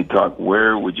 and they talk,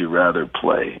 where would you rather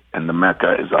play? And the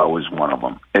Mecca is always one of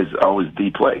them, is always the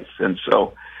place. And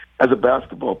so as a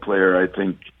basketball player, I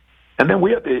think, and then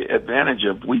we had the advantage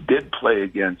of, we did play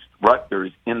against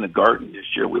Rutgers in the Garden this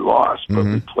year. We lost, but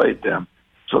we played them.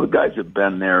 So the guys have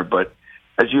been there. But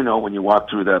as you know, when you walk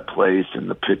through that place and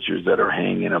the pictures that are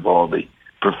hanging of all the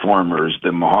performers,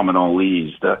 the Muhammad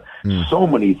Ali's, so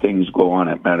many things go on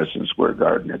at Madison Square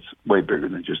Garden. It's way bigger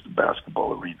than just a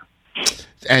basketball arena.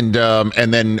 And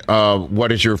then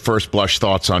what is your first blush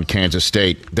thoughts on Kansas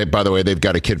State? By the way, they've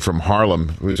got a kid from Harlem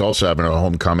who's also having a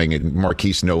homecoming, and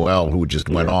Marquise Noel, who just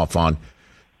went off on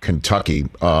Kentucky.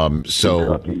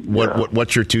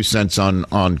 What's your 2 cents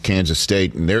on Kansas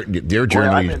State and their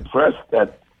journey? Well,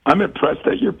 I'm impressed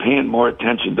that you're paying more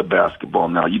attention to basketball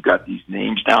now. You got these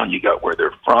names down. You got where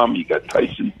they're from. You got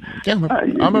Tyson. Yeah,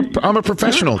 I'm a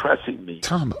professional. You're impressing me,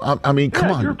 Tom. I mean, come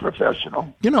on. You're a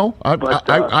professional.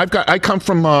 I come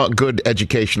from good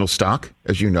educational stock,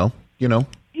 as you know. Yeah. I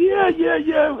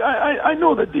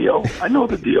know the deal. I know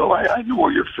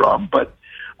where you're from, but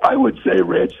I would say,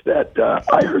 Rich, that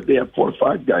I heard they have 4 or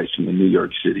 5 guys from the New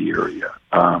York City area.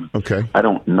 Okay. I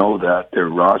don't know that their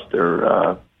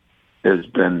roster has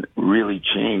been really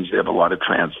changed. They have a lot of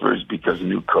transfers because of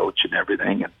new coach and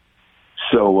everything. And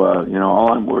so,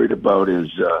 all I'm worried about is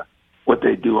what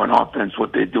they do on offense,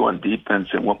 what they do on defense,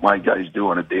 and what my guys do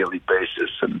on a daily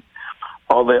basis. And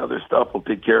all the other stuff will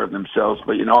take care of themselves.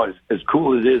 But, as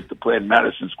cool as it is to play in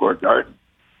Madison Square Garden,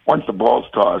 once the ball's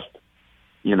tossed,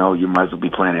 you might as well be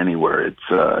playing anywhere.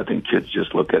 It's I think kids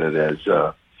just look at it as,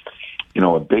 a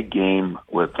big game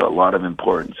with a lot of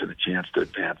importance and a chance to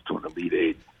advance to an Elite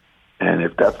Eight. And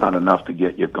if that's not enough to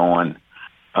get you going,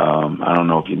 I don't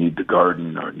know if you need the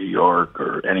Garden or New York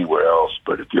or anywhere else,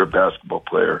 but if you're a basketball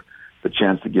player, the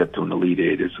chance to get to an Elite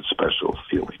Eight is a special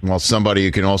feeling. Well, somebody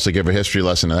who can also give a history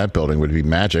lesson in that building would be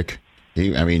Magic.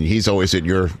 He's always at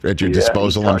your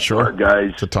disposal, I'm sure,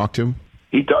 to talk to him.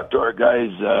 He talked to our guys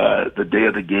the day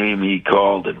of the game. He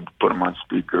called and put them on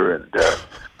speaker, and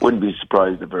wouldn't be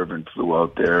surprised if Irvin flew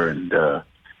out there. And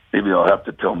Maybe I'll have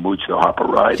to tell Mooch to hop a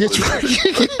ride. That's right.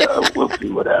 We'll see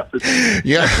what happens.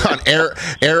 Yeah, on Air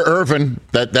Irvin,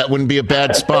 that wouldn't be a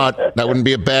bad spot. That wouldn't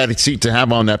be a bad seat to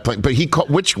have on that plane. But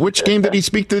which game did he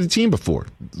speak to the team before?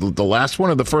 The last one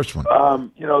or the first one?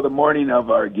 The morning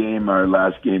of our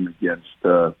last game against.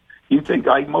 You think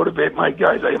I motivate my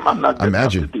guys? I'm not good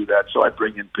enough to do that, so I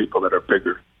bring in people that are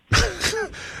bigger.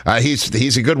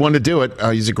 He's a good one to do it.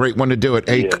 He's a great one to do it.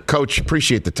 Hey, Coach,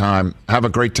 appreciate the time. Have a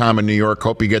great time in New York.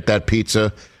 Hope you get that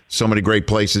pizza. So many great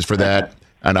places for that.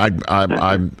 And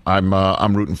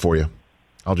I'm rooting for you.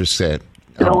 I'll just say it.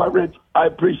 You know what, Rich? I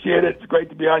appreciate it. It's great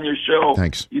to be on your show.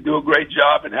 Thanks. You do a great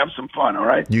job and have some fun. All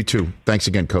right. You too. Thanks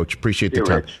again, Coach. Appreciate the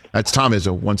time. Rich. That's Tom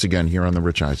Izzo once again here on the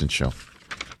Rich Eisen Show.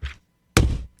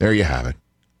 There you have it.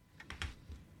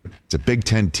 It's a Big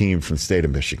Ten team from the state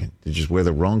of Michigan. They just wear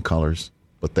the wrong colors,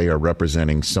 but they are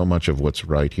representing so much of what's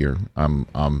right here. I'm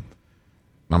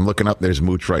looking up. There's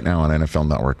Mooch right now on NFL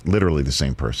Network. Literally the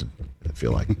same person, I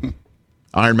feel like.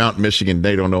 Iron Mountain, Michigan.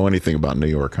 They don't know anything about New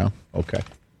York, huh? Okay.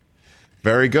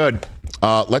 Very good.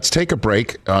 Let's take a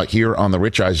break here on the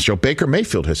Rich Eisen Show. Baker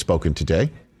Mayfield has spoken today,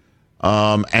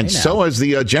 and so has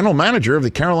the general manager of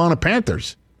the Carolina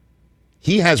Panthers.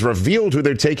 He has revealed who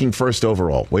they're taking first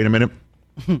overall. Wait a minute.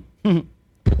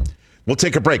 We'll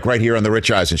take a break right here on the Rich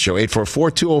Eisen Show.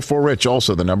 844-204-RICH,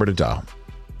 also the number to dial.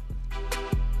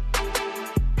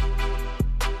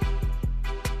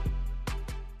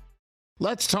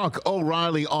 Let's talk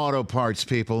O'Reilly Auto Parts,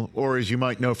 people, or as you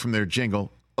might know from their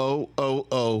jingle,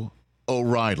 O-O-O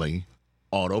O'Reilly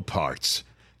Auto Parts.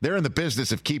 They're in the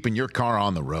business of keeping your car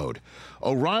on the road.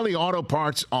 O'Reilly Auto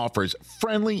Parts offers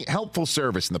friendly, helpful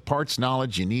service and the parts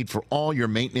knowledge you need for all your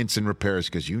maintenance and repairs,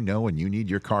 because you know when you need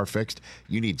your car fixed,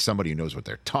 you need somebody who knows what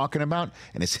they're talking about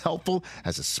and is helpful,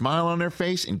 has a smile on their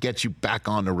face, and gets you back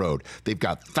on the road. They've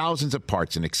got thousands of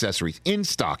parts and accessories in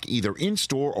stock, either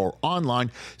in-store or online,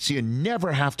 so you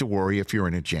never have to worry if you're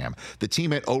in a jam. The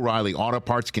team at O'Reilly Auto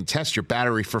Parts can test your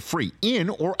battery for free in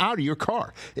or out of your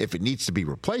car. If it needs to be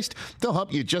replaced, they'll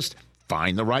help you just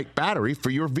find the right battery for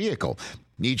your vehicle.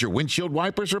 Need your windshield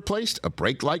wipers replaced, a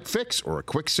brake light fix, or a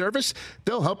quick service?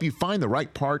 They'll help you find the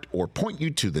right part or point you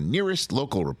to the nearest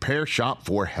local repair shop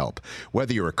for help.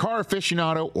 Whether you're a car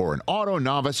aficionado or an auto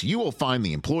novice, you will find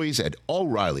the employees at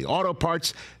O'Reilly Auto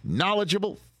Parts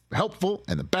knowledgeable, helpful,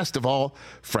 and the best of all,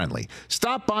 friendly.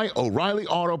 Stop by O'Reilly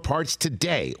Auto Parts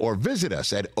today or visit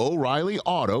us at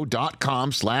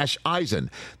O'ReillyAuto.com/Eisen.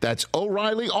 That's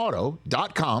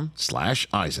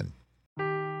O'ReillyAuto.com/Eisen.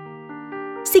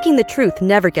 Seeking the truth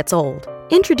never gets old.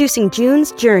 Introducing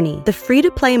June's Journey, the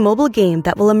free-to-play mobile game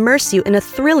that will immerse you in a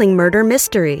thrilling murder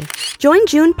mystery. Join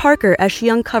June Parker as she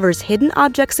uncovers hidden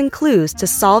objects and clues to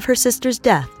solve her sister's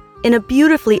death in a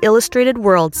beautifully illustrated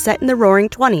world set in the Roaring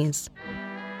 '20s.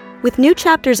 With new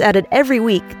chapters added every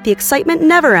week, the excitement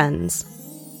never ends.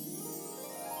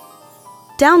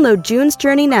 Download June's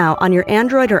Journey now on your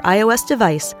Android or iOS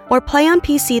device, or play on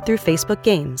PC through Facebook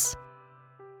Games.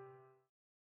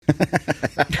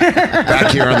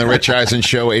 Back here on the Rich Eisen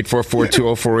Show,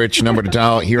 844-204-RICH, number to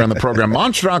dial here on the program.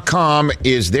 Monster.com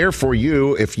is there for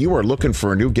you. If you are looking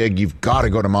for a new gig, you've got to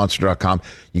go to Monster.com.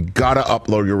 You got to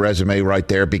upload your resume right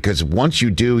there, because once you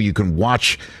do, you can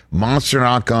watch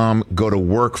Monster.com go to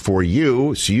work for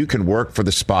you, so you can work for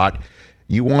the spot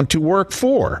you want to work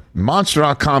for.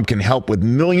 Monster.com can help with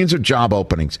millions of job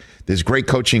openings. There's great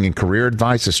coaching and career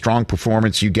advice, a strong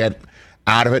performance you get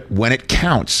out of it when it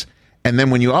counts. And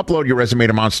then when you upload your resume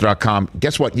to Monster.com,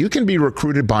 guess what? You can be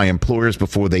recruited by employers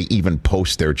before they even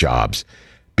post their jobs,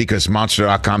 because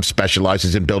Monster.com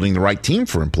specializes in building the right team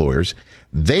for employers.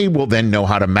 They will then know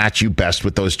how to match you best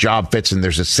with those job fits, and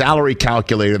there's a salary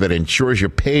calculator that ensures you're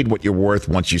paid what you're worth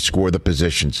once you score the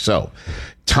position. So,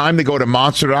 time to go to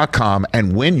Monster.com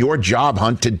and win your job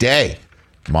hunt today.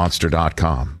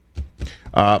 Monster.com.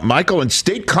 Michael in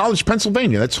State College,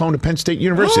 Pennsylvania. That's home to Penn State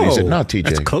University. Is it not, TJ?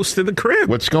 That's close to the crib.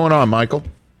 What's going on, Michael?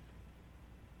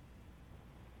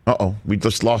 Uh-oh. We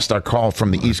just lost our call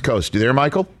from the East Coast. You there,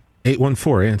 Michael?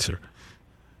 814, answer.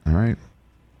 All right.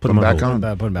 Put him back on.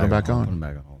 Put him back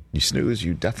on. You snooze,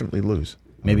 you definitely lose.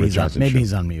 Maybe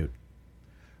he's on mute.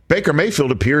 Baker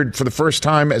Mayfield appeared for the first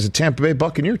time as a Tampa Bay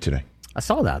Buccaneer today. I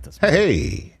saw that this morning.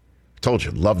 Hey. Told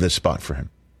you. Love this spot for him.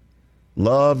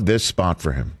 Love this spot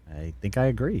for him. I think I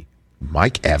agree.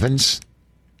 Mike Evans?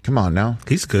 Come on now.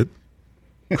 He's good.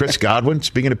 Chris Godwin,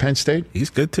 speaking of Penn State? He's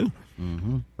good too.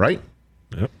 Mm-hmm. Right?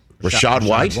 Yep. Rashad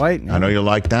White? Yeah. I know you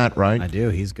like that, right? I do.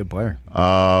 He's a good player.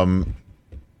 And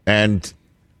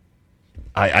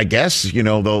I guess,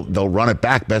 they'll run it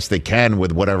back best they can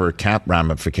with whatever cap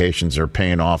ramifications are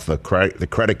paying off the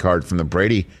credit card from the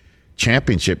Brady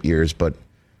championship years. But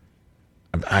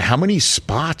How many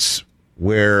spots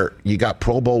where you got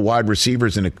Pro Bowl wide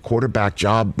receivers in a quarterback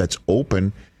job that's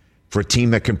open for a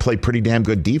team that can play pretty damn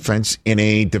good defense in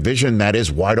a division that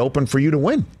is wide open for you to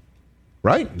win?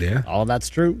 Right? Yeah. All that's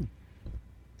true.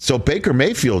 So Baker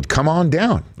Mayfield, come on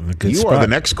down. You are the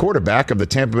next quarterback of the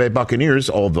Tampa Bay Buccaneers,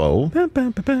 although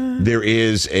there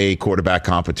is a quarterback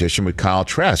competition with Kyle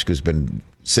Trask, who's been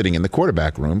sitting in the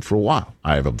quarterback room for a while.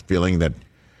 I have a feeling that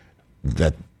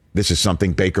this is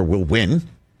something Baker will win,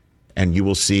 and you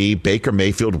will see Baker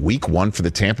Mayfield week 1 for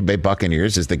the Tampa Bay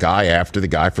Buccaneers as the guy after the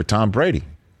guy for Tom Brady.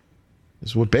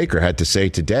 This is what Baker had to say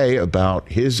today about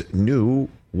his new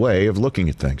way of looking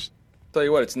at things. Tell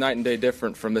you what, it's night and day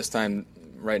different from this time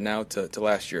right now to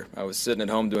last year. I was sitting at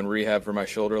home doing rehab for my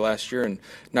shoulder last year and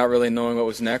not really knowing what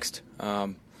was next.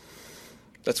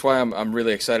 That's why I'm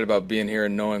really excited about being here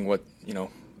and knowing what,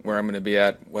 where I'm going to be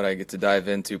at, what I get to dive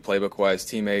into playbook-wise,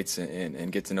 teammates,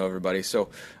 and get to know everybody. So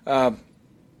I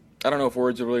don't know if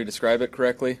words will really describe it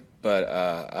correctly, but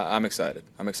I'm excited.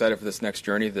 I'm excited for this next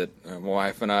journey that my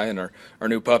wife and I and our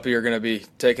new puppy are going to be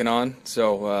taking on.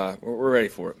 So we're ready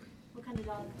for it. What kind of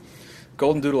dog?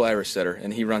 Golden Doodle Irish Setter,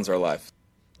 and he runs our life.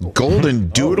 Golden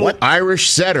Doodle Irish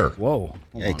Setter. Whoa.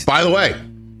 By the way,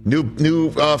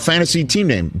 new fantasy team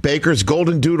name, Baker's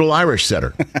Golden Doodle Irish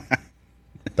Setter.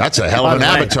 That's a hell of an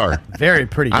avatar. Very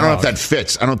pretty dog. I don't know if that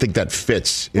fits. I don't think that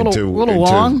fits into... Little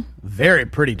long, very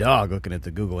pretty dog looking at the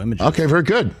Google images. Okay, very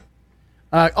good.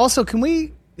 Also, can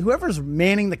we... Whoever's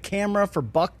manning the camera for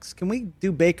Bucks, can we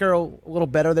do Baker a little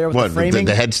better there with the framing?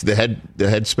 The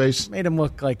head space? Made him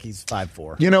look like he's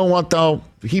 5'4". You know what, though?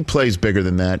 He plays bigger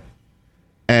than that.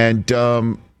 And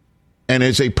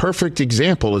as a perfect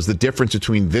example is the difference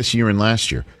between this year and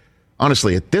last year.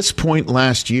 Honestly, at this point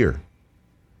last year,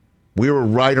 we were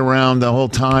right around the whole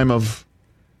time of,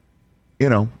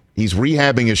 he's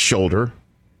rehabbing his shoulder.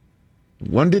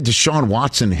 When did Deshaun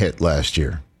Watson hit last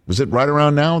year? Was it right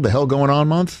around now, the hell going on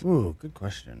month? Ooh, good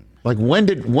question. Like when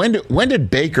did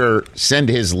Baker send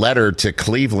his letter to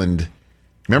Cleveland?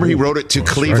 Remember he wrote it to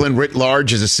Cleveland writ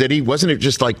large as a city? Wasn't it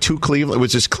just like to Cleveland? It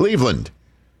was just Cleveland.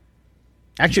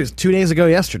 Actually, it was 2 days ago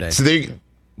yesterday. So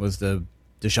was the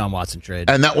Deshaun Watson trade.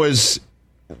 And that was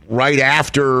right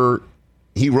after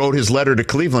he wrote his letter to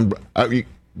Cleveland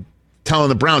telling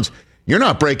the Browns, you're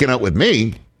not breaking up with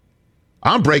me.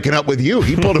 I'm breaking up with you.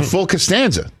 He pulled a full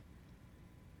Costanza.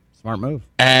 Smart move.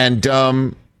 And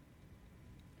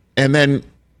then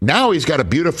now he's got a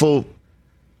beautiful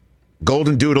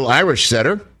Golden Doodle Irish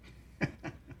Setter.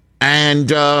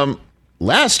 And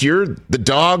last year, the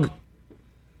dog,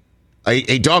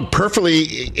 a dog perfectly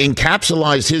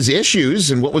encapsulated his issues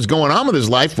and what was going on with his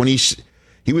life when he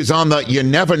was on the "You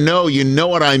Never Know, You Know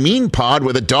What I Mean" pod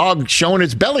with a dog showing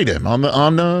its belly to him on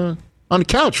the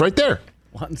couch right there.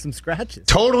 Wanting some scratches.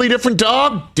 Totally different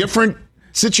dog, different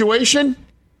situation.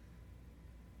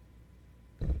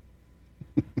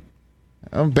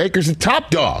 Baker's a top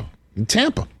dog in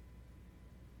Tampa.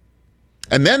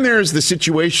 And then there's the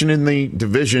situation in the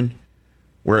division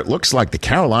where it looks like the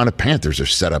Carolina Panthers are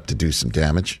set up to do some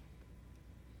damage.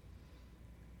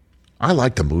 I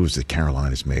like the moves that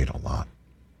Carolina's made a lot.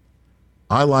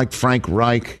 I like Frank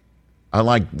Reich. I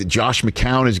like Josh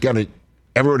McCown has got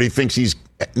everybody thinks he's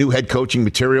new head coaching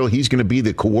material. He's going to be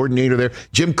the coordinator there.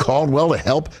 Jim Caldwell to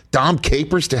help. Dom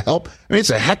Capers to help. I mean,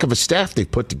 it's a heck of a staff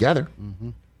they've put together.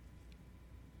 Mm-hmm.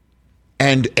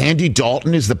 And Andy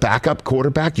Dalton is the backup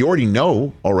quarterback. You already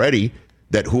know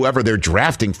that whoever they're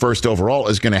drafting first overall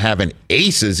is going to have an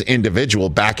aces individual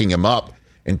backing him up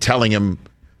and telling him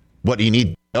what he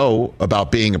needs to know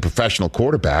about being a professional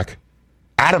quarterback.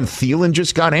 Adam Thielen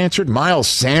just got answered. Miles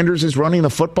Sanders is running the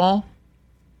football.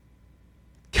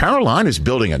 Carolina's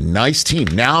building a nice team.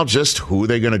 Now just who are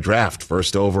they going to draft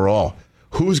first overall?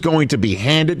 Who's going to be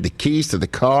handed the keys to the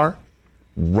car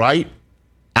right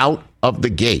out of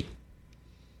the gate?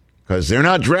 Because they're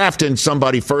not drafting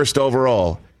somebody first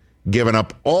overall, giving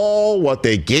up all what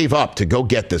they gave up to go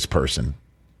get this person,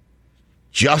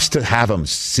 just to have them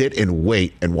sit and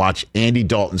wait and watch Andy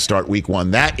Dalton start week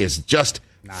 1. That is just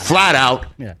flat out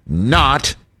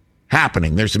not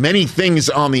happening. There's many things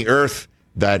on the earth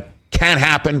that can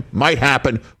happen, might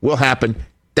happen, will happen.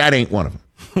 That ain't one of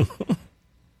them.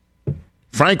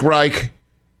 Frank Reich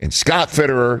and Scott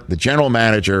Fitterer, the general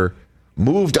manager,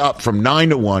 moved up from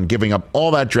 9-1, giving up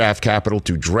all that draft capital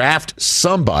to draft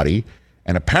somebody.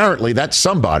 And apparently that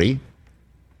somebody,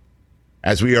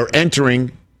 as we are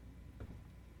entering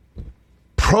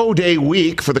pro day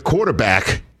week for the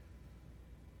quarterback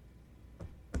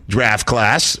draft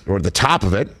class, or the top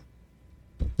of it,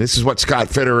 this is what Scott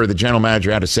Fitterer, the general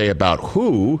manager, had to say about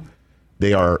who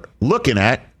they are looking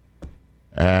at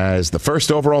as the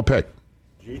first overall pick.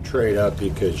 Did you trade up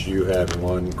because you had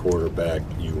one quarterback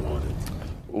you wanted?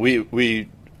 We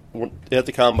at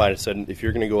the combine said, if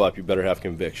you're going to go up, you better have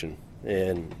conviction.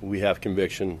 And we have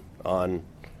conviction on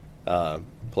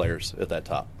players at that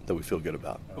top that we feel good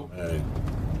about. Okay.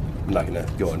 I'm not going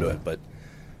to go into it, but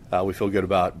we feel good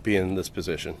about being in this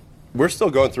position. We're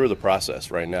still going through the process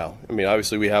right now. I mean,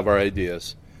 obviously we have our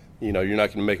ideas. You know, you're not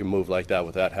going to make a move like that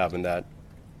without having that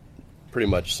pretty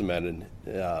much cemented.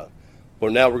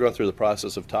 But now we're going through the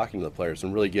process of talking to the players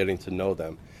and really getting to know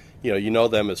them. You know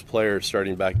them as players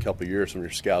starting back a couple of years when your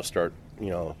scouts start,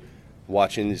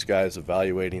 watching these guys,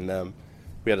 evaluating them.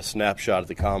 We had a snapshot at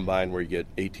the combine where you get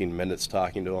 18 minutes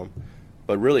talking to them.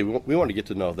 But really, we want to get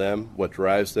to know them, what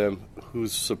drives them,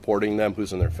 who's supporting them,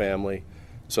 who's in their family.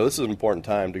 So this is an important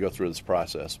time to go through this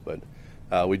process. But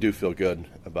we do feel good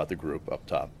about the group up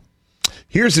top.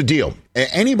 Here's the deal.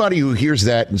 Anybody who hears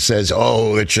that and says,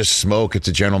 oh, it's just smoke, it's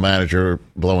a general manager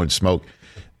blowing smoke,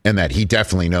 and that he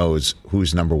definitely knows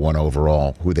who's number one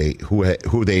overall, who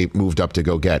they moved up to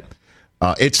go get.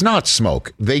 It's not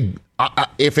smoke.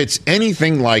 If it's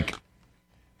anything like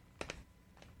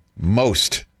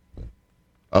most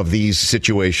of these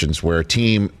situations where a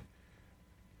team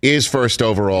is first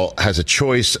overall, has a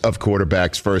choice of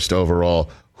quarterbacks first overall,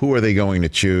 who are they going to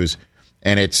choose?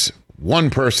 And it's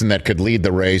one person that could lead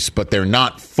the race, but they're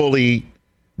not fully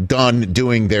done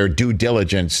doing their due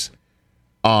diligence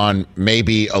on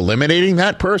maybe eliminating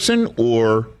that person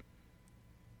or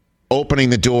opening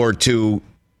the door to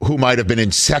who might have been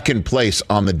in second place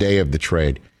on the day of the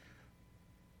trade.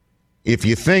 If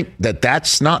you think that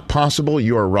that's not possible,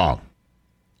 you are wrong.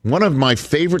 One of my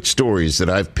favorite stories that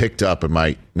I've picked up in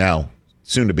my now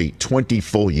soon to be 20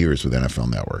 full years with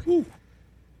NFL Network.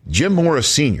 Jim Morris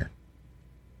Sr.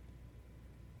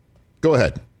 Go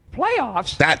ahead.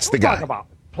 Playoffs? That's the guy. Talk about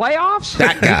playoffs?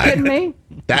 That guy. You kidding me?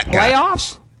 That guy.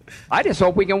 Playoffs? I just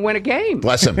hope we can win a game.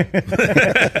 Bless him.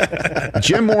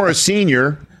 Jim Morris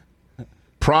Sr.,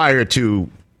 prior to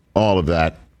all of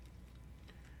that,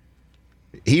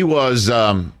 he was,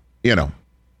 the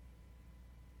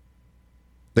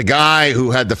guy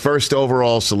who had the first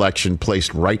overall selection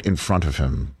placed right in front of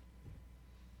him.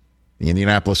 The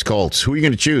Indianapolis Colts. Who are you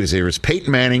going to choose? There was Peyton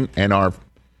Manning and our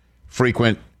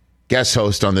frequent guest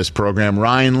host on this program,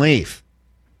 Ryan Leaf.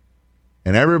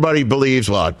 And everybody believes,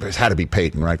 well, it had to be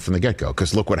Peyton right from the get-go,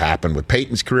 because look what happened with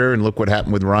Peyton's career and look what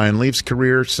happened with Ryan Leaf's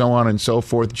career, so on and so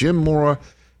forth. Jim Mora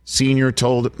Sr.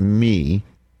 told me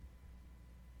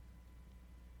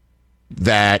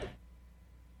that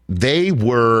they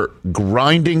were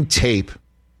grinding tape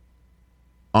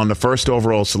on the first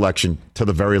overall selection to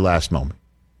the very last moment.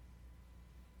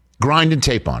 Grinding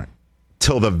tape on it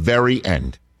till the very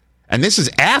end. And this is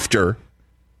after,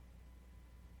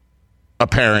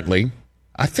 apparently,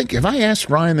 I think, have I asked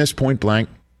Ryan this point blank,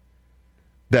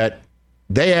 that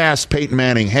they asked Peyton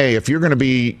Manning, hey, if you're going to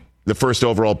be the first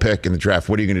overall pick in the draft,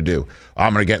 what are you going to do?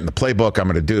 I'm going to get in the playbook. I'm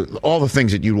going to do all the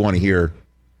things that you'd want to hear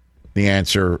the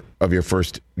answer of your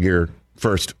first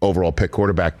overall pick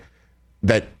quarterback.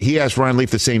 That he asked Ryan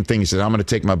Leaf the same thing. He said, I'm going to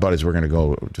take my buddies. We're going to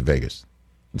go to Vegas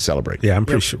and celebrate. Yeah, I'm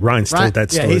pretty sure Ryan's told that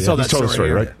story. Yeah, he told that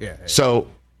story, right? Yeah. So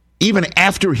even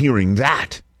after hearing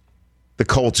that, the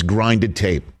Colts grinded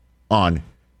tape on,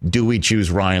 do we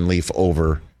choose Ryan Leaf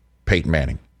over Peyton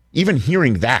Manning? Even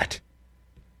hearing that,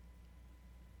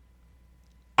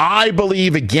 I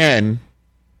believe again,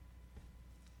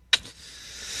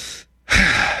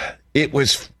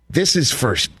 this is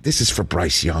for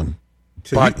Bryce Young.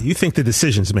 So but you think the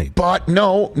decision's made? But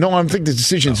no, I don't think the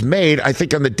decision's made. I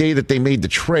think on the day that they made the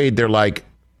trade, they're like,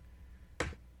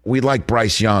 we like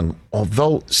Bryce Young.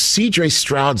 Although C.J.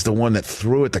 Stroud's the one that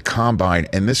threw at the combine,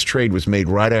 and this trade was made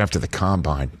right after the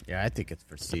combine. Yeah, I think it's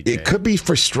for C.J. It could be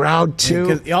for Stroud,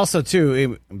 too. Also,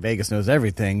 too, Vegas knows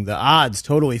everything. The odds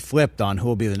totally flipped on who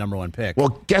will be the number one pick.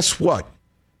 Well, guess what?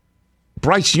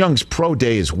 Bryce Young's pro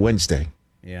day is Wednesday.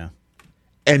 Yeah.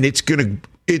 And it's gonna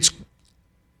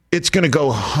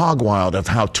go hog wild of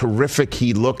how terrific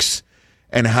he looks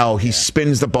and how he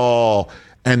spins the ball.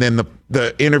 And then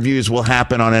the interviews will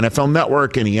happen on NFL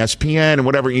Network and ESPN and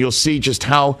whatever. And you'll see just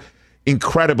how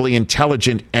incredibly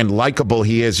intelligent and likable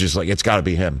he is. Just like, it's got to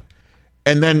be him.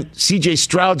 And then C.J.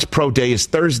 Stroud's pro day is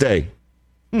Thursday.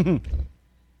 And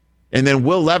then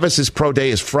Will Levis's pro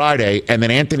day is Friday. And then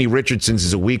Anthony Richardson's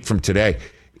is a week from today.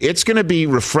 It's going to be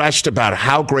refreshed about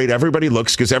how great everybody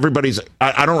looks, because I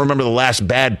don't remember the last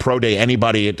bad pro day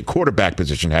anybody at the quarterback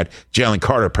position had. Jalen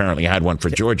Carter apparently had one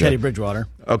for Georgia. Teddy Bridgewater.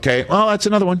 Okay, well, that's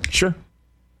another one. Sure.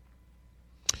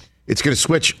 It's going to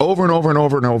switch over and over and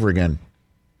over and over again.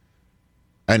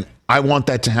 And I want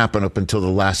that to happen up until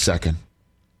the last second.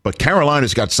 But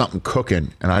Carolina's got something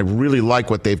cooking, and I really like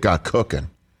what they've got cooking.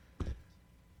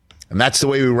 And that's the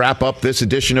way we wrap up this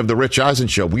edition of The Rich Eisen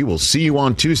Show. We will see you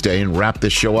on Tuesday and wrap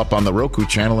this show up on the Roku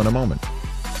channel in a moment.